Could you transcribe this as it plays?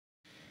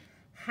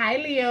Hi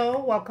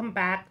Leo, welcome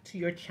back to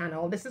your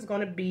channel. This is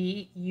going to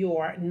be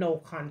your no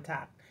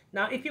contact.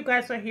 Now, if you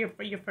guys are here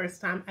for your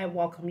first time, I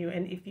welcome you.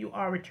 And if you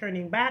are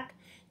returning back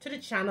to the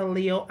channel,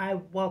 Leo, I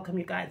welcome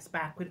you guys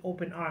back with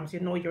open arms. You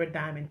know you're a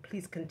diamond.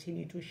 Please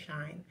continue to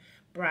shine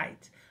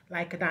bright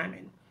like a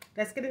diamond.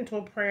 Let's get into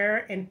a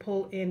prayer and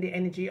pull in the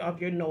energy of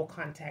your no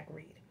contact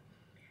read.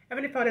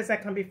 Heavenly Father, as I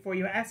come before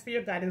you, I ask for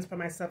your guidance for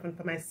myself and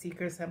for my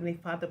seekers. Heavenly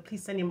Father,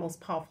 please send your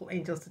most powerful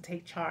angels to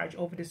take charge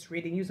over this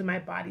reading, using my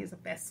body as a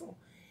vessel,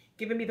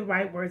 giving me the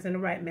right words and the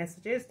right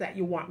messages that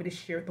you want me to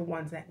share with the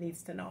ones that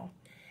needs to know.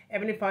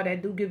 Heavenly Father, I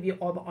do give you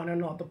all the honor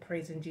and all the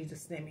praise. In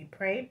Jesus' name we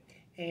pray.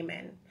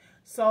 Amen.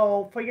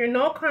 So for your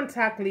no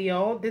contact,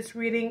 Leo, this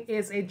reading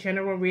is a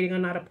general reading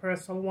and not a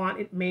personal one.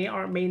 It may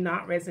or may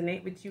not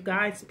resonate with you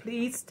guys.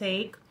 Please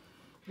take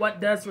what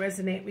does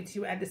resonate with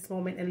you at this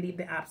moment and leave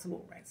the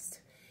absolute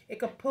rest. It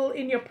could pull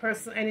in your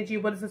personal energy,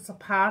 whether it's a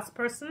past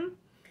person,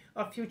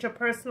 a future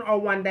person, or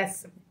one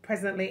that's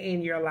presently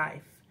in your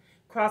life.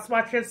 Cross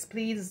watchers,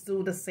 please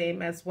do the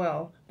same as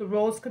well. The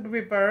roles could be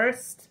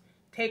reversed.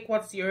 Take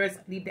what's yours,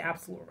 leave the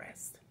absolute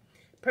rest.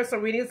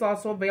 Personal reading is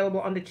also available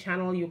on the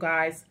channel, you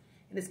guys.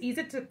 And it's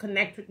easy to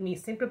connect with me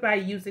simply by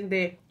using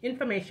the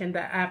information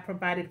that I've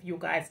provided for you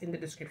guys in the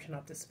description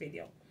of this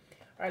video.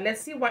 All right, let's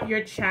see what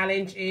your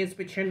challenge is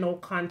with your no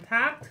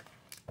contact.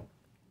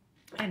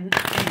 And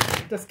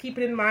just keep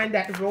it in mind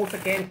that the roles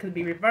again could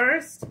be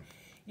reversed.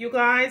 You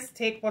guys,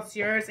 take what's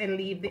yours and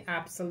leave the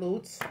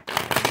absolute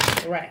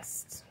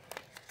rest.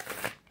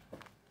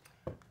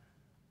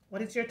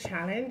 What is your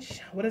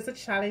challenge? What is the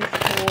challenge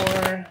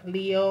for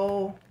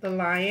Leo the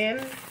Lion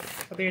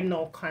for their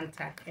no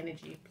contact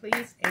energy?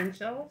 Please,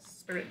 angels,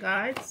 spirit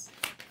guides,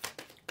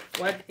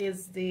 what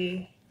is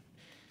the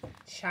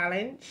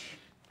challenge?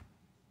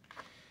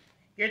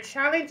 Your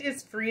challenge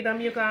is freedom,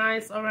 you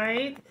guys, all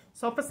right?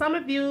 So for some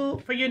of you,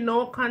 for your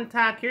no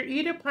contact, you're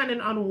either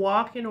planning on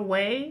walking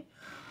away,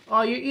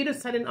 or you're either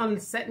setting on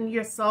setting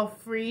yourself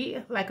free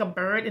like a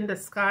bird in the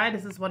sky.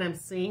 This is what I'm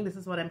seeing. This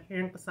is what I'm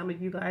hearing for some of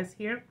you guys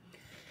here.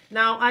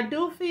 Now, I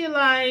do feel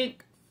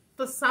like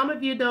for some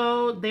of you,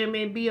 though, there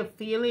may be a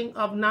feeling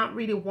of not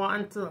really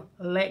wanting to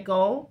let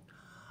go.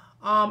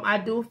 I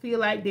do feel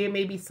like there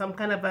may be some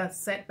kind of a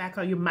setback,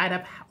 or you might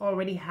have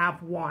already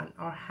have one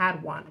or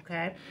had one,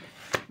 okay?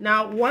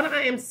 Now, what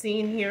I am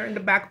seeing here in the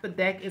back of the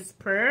deck is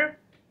prayer.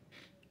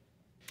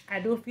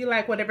 I do feel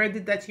like whatever it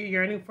is that you're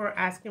yearning for,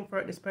 asking for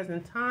at this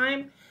present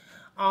time,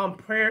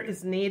 prayer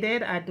is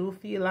needed. I do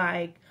feel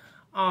like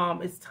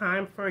it's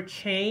time for a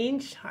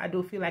change. I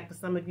do feel like for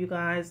some of you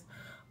guys,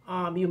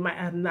 you might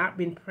have not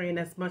been praying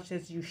as much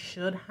as you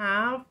should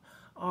have,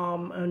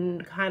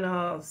 and kind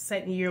of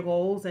setting your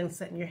goals and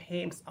setting your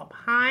aims up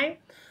high.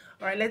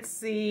 All right, let's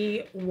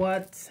see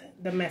what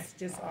the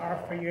messages are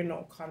for your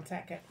no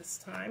contact at this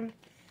time.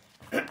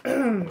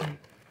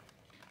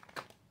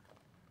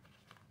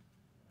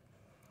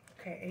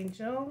 Okay,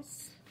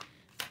 angels.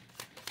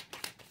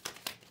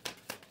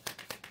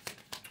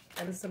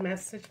 What is the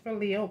message for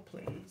Leo,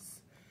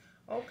 please?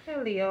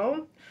 Okay,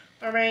 Leo.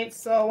 All right,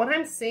 so what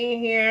I'm seeing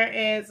here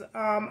is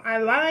I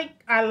lie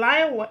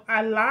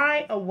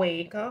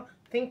awake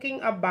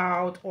thinking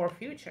about our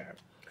future.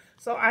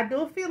 So I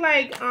do feel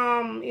like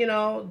you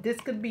know,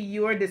 this could be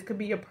you or this could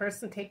be your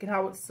person. Take it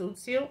how it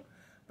suits you.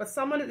 But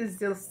someone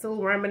is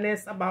still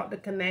reminisce about the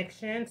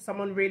connection.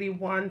 Someone really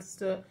wants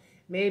to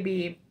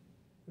maybe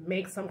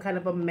make some kind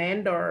of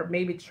amend, or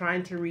maybe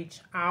trying to reach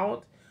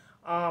out.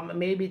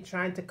 Maybe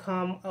trying to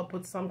come up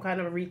with some kind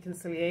of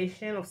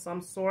reconciliation of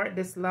some sort.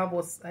 This love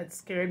had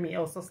scared me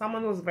also.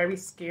 Someone was very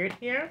scared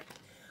here.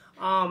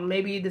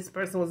 Maybe this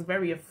person was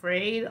very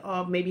afraid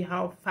of maybe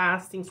how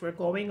fast things were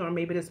going, or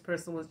maybe this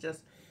person was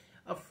just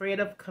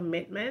afraid of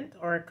commitment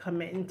or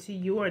committing to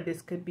you, or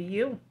this could be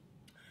you.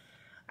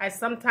 I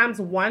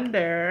sometimes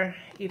wonder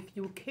if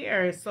you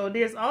care. So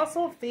there's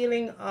also a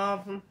feeling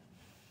of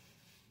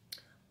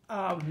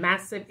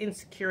massive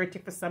insecurity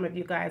for some of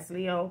you guys,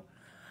 Leo.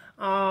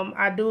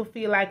 I do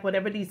feel like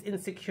whatever these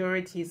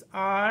insecurities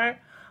are,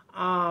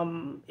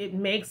 it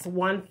makes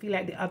one feel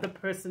like the other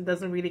person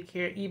doesn't really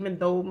care, even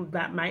though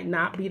that might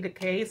not be the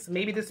case.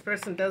 Maybe this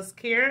person does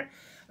care.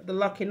 The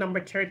lucky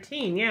number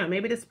 13. Yeah,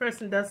 maybe this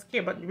person does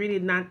care, but really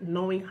not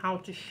knowing how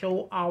to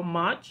show how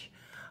much.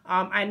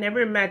 I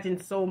never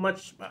imagined so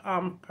much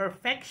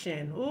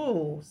perfection.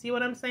 Ooh, see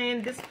what I'm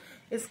saying?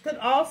 This could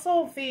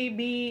also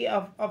be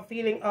a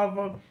feeling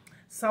of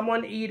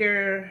someone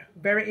either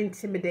very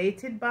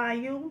intimidated by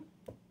you.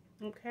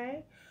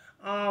 Okay.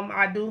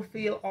 I do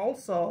feel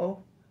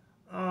also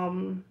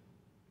for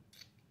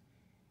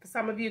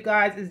some of you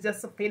guys, it's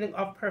just a feeling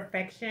of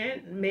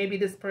perfection. Maybe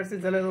this person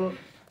is a little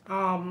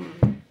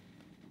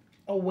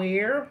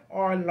aware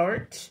or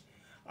alert.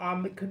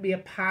 It could be a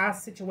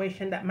past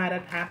situation that might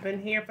have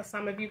happened here for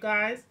some of you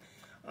guys.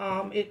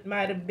 It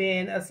might have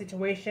been a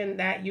situation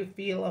that you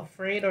feel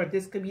afraid, or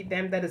this could be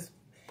them that is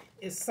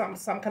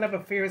some kind of a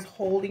fear is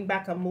holding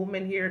back a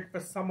movement here for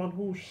someone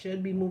who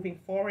should be moving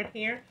forward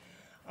here.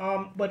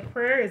 But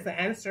prayer is the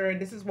answer.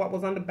 This is what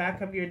was on the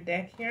back of your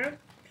deck here.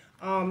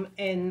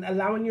 and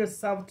allowing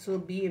yourself to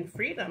be in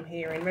freedom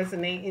here and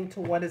resonate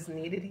into what is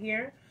needed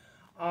here,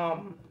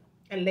 and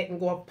letting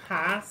go of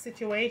past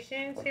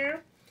situations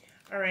here.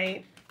 All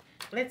right,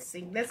 let's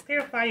see. Let's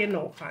clarify your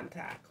no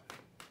contact.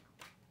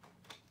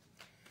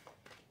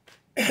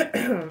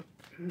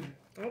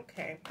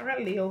 Okay, all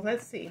right, Leo,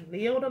 let's see.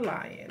 Leo the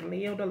Lion,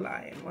 Leo the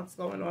Lion. What's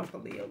going on for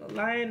Leo the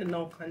Lion? The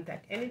no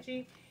contact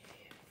energy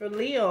for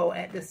Leo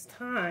at this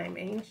time,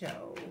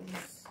 angels.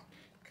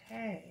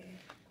 Okay.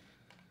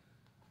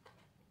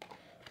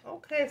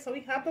 Okay, so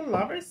we have the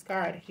Lover's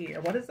card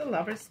here. What is the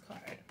Lover's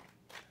card?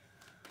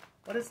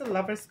 What is the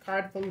Lover's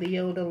card for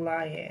Leo the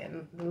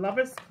Lion? The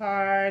Lover's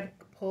card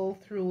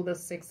pulled through the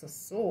Six of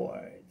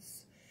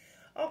Swords.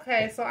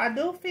 Okay, so I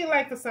do feel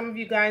like for some of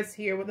you guys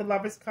here with the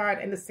Lover's card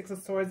and the Six of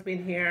Swords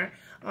being here,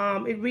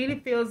 it really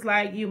feels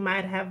like you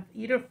might have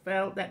either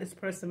felt that this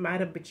person might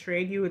have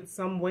betrayed you in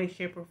some way,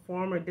 shape, or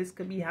form, or this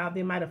could be how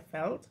they might have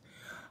felt.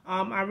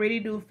 I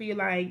really do feel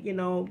like, you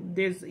know,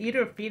 there's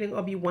either a feeling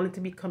of you wanting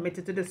to be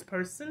committed to this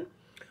person,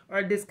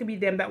 or this could be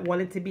them that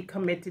wanted to be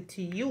committed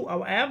to you.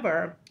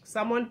 However,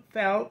 someone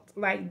felt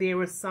like there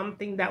was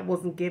something that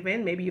wasn't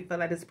given. Maybe you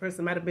felt like this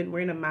person might have been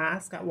wearing a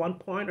mask at one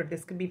point, or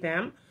this could be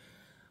them.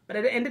 But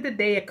at the end of the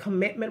day, a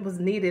commitment was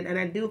needed. And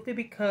I do feel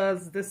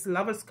because this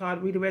Lover's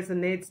card really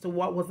resonates to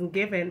what wasn't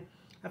given.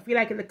 I feel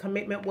like the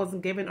commitment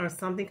wasn't given or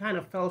something kind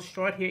of fell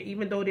short here,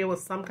 even though there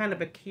was some kind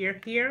of a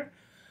care here.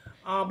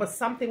 But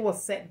something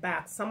was set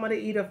back. Somebody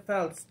either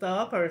felt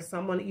stuck or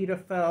someone either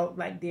felt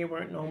like there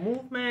weren't no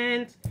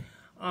movement.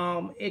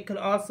 It could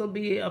also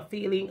be a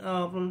feeling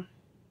of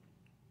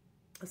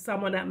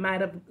someone that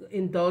might have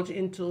indulged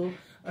into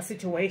a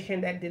situation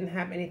that didn't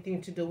have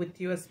anything to do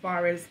with you as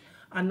far as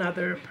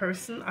another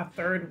person, a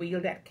third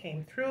wheel that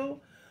came through.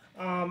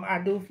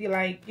 I do feel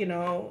like, you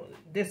know,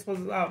 this was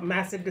a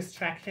massive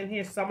distraction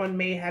here. Someone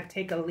may have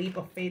taken a leap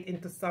of faith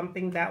into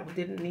something that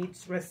didn't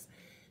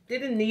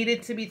need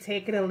it to be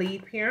taken a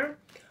leap here.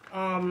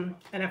 And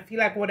I feel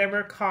like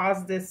whatever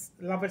caused this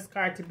Lover's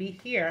card to be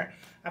here,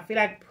 I feel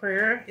like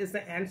prayer is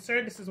the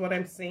answer. This is what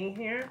I'm seeing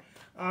here.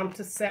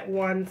 To set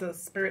one's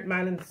spirit,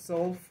 mind, and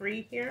soul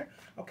free here.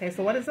 Okay,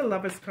 so what is the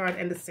Lover's card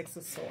and the Six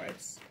of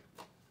Swords?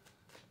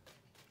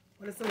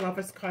 What is the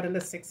Lover's card and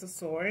the Six of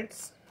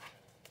Swords?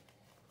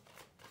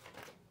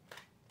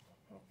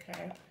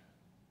 Okay.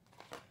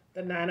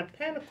 The Nine of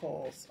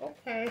Pentacles.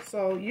 Okay,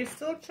 so you're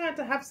still trying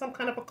to have some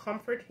kind of a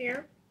comfort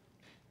here.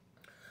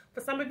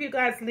 For some of you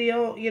guys,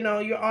 Leo, you know,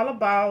 you're all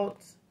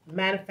about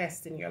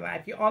manifesting your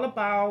life. You're all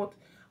about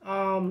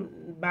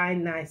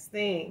buying nice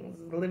things,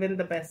 living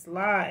the best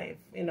life,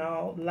 you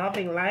know,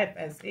 loving life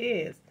as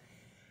is.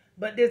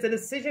 But there's a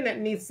decision that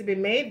needs to be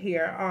made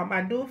here.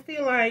 I do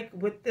feel like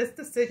with this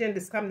decision,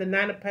 this comes the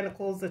Nine of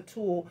Pentacles, the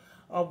Two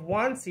of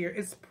Wands here,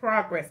 is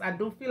progress. I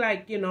do feel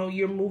like, you know,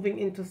 you're moving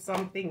into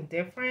something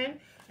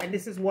different. And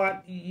this is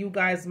what you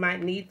guys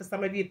might need. For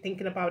some of you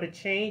thinking about a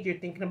change, you're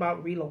thinking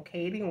about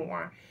relocating,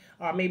 or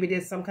maybe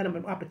there's some kind of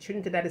an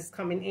opportunity that is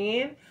coming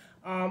in.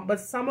 But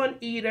someone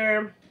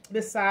either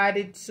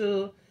decided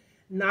to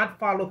not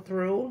follow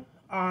through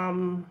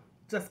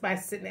just by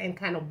sitting and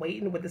kind of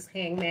waiting with this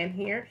Hangman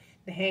here.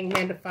 The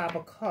Hangman, the Five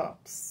of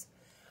Cups.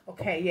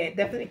 Okay, yeah, it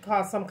definitely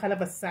caused some kind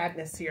of a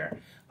sadness here.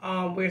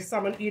 Where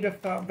someone either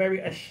felt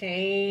very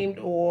ashamed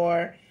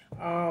or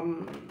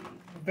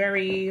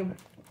very,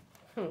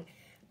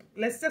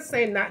 let's just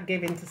say not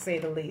giving, to say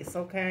the least,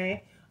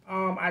 okay?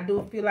 I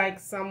do feel like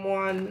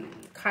someone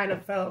kind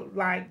of felt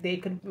like they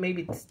could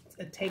maybe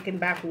taken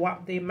back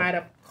what they might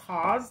have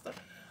caused.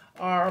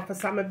 Or for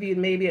some of you,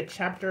 maybe a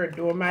chapter, a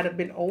door might have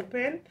been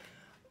open.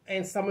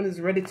 And someone is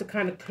ready to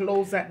kind of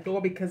close that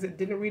door because it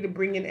didn't really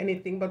bring in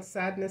anything but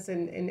sadness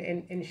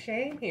and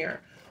shame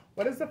here.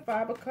 What is the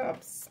Five of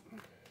Cups?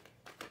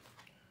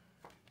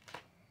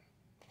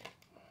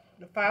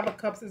 The Five of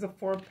Cups is a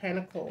Four of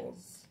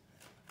Pentacles.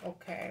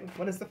 Okay,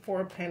 what is the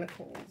Four of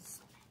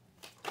Pentacles?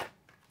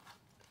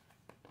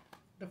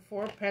 The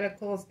Four of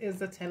Pentacles is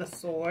the Ten of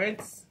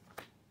Swords.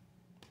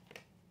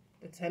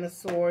 The Ten of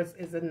Swords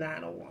is the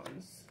Nine of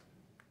Wands.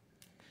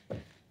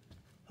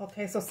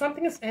 Okay, so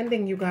something is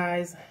ending, you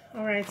guys.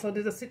 All right, so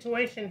there's a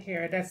situation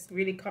here that's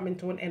really coming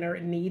to an end, or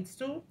it needs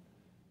to.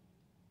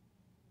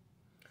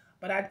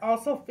 But I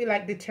also feel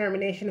like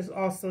determination is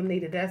also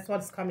needed. That's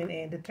what's coming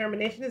in.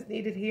 Determination is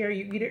needed here.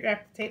 You either have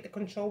to take the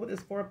control with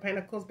this Four of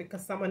Pentacles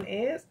because someone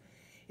is.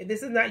 If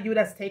this is not you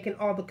that's taking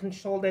all the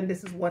control, then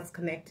this is what's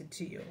connected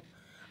to you.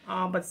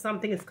 But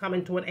something is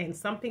coming to an end.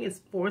 Something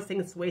is forcing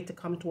its way to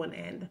come to an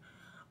end.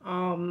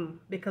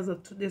 Because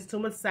of there's too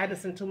much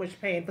sadness and too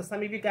much pain. For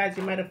some of you guys,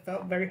 you might have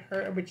felt very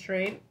hurt or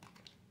betrayed.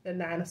 The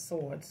Nine of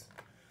Swords.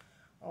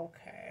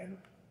 Okay.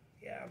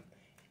 Yeah.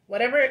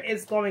 Whatever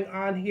is going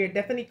on here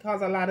definitely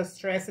caused a lot of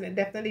stress, and it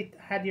definitely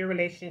had your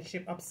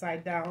relationship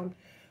upside down.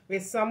 Where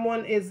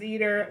someone is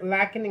either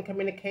lacking in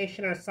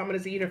communication, or someone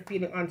is either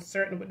feeling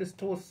uncertain with this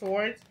Two of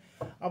Swords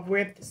of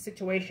where the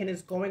situation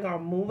is going or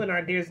moving,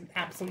 or there's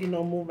absolutely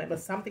no movement. But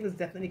something is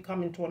definitely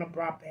coming to an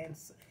abrupt end.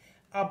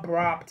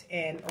 abrupt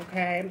end,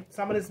 okay?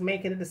 Someone is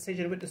making a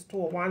decision with this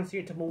Two of Wands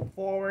here to move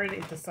forward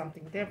into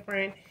something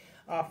different.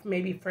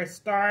 Maybe fresh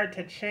start,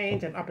 to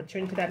change, an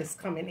opportunity that is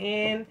coming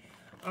in.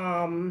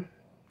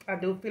 I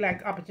do feel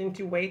like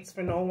opportunity waits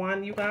for no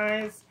one, you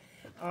guys.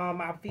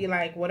 I feel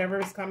like whatever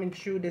is coming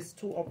through this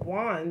Two of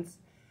Wands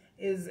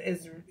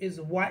is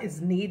what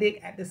is needed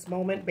at this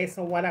moment based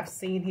on what I've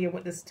seen here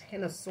with this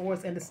Ten of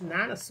Swords and this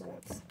Nine of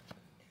Swords.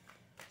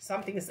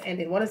 Something is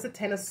ending. What is the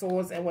Ten of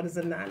Swords and what is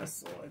the Nine of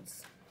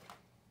Swords?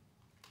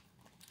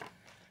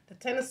 The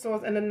Ten of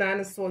Swords and the Nine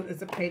of Swords is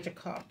the Page of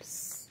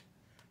Cups.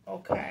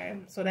 Okay,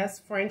 so that's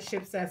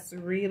friendships that's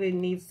really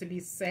needs to be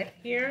set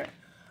here.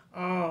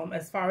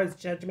 As far as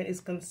judgment is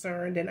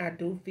concerned, and I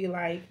do feel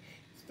like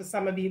for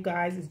some of you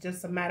guys, it's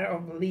just a matter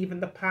of leaving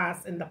the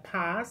past in the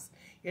past.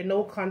 Your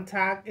no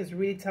contact is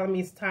really telling me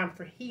it's time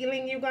for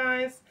healing, you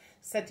guys.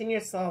 Setting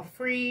yourself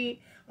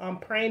free,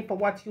 praying for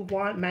what you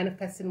want,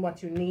 manifesting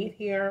what you need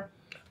here.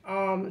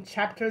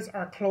 Chapters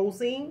are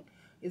closing.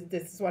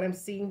 This is what I'm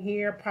seeing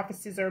here.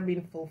 Prophecies are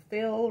being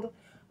fulfilled.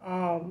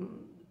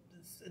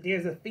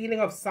 There's a feeling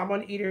of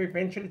someone either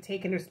eventually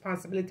taking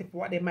responsibility for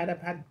what they might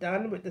have had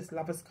done with this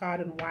Lover's card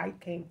and why it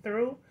came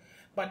through.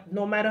 But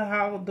no matter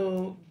how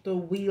the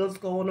wheels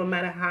go, no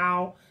matter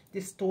how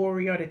the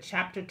story or the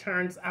chapter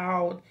turns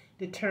out,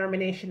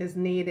 determination is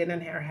needed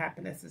and her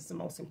happiness is the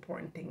most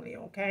important thing,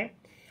 Leo, okay?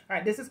 All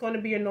right, this is going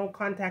to be your no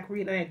contact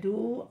reading. I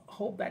do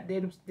hope that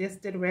this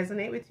did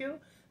resonate with you.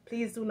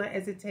 Please do not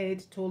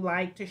hesitate to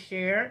like, to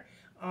share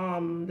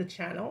the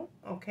channel,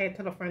 okay?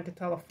 Tell a friend to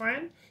tell a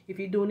friend. If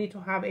you do need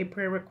to have a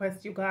prayer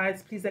request, you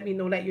guys, please let me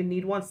know that you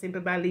need one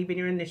simply by leaving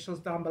your initials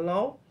down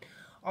below.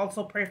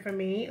 Also pray for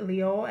me,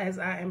 Leo, as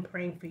I am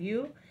praying for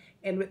you.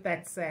 And with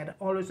that said,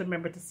 always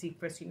remember to seek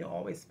first and you'll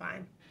always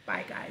find.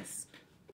 Bye, guys.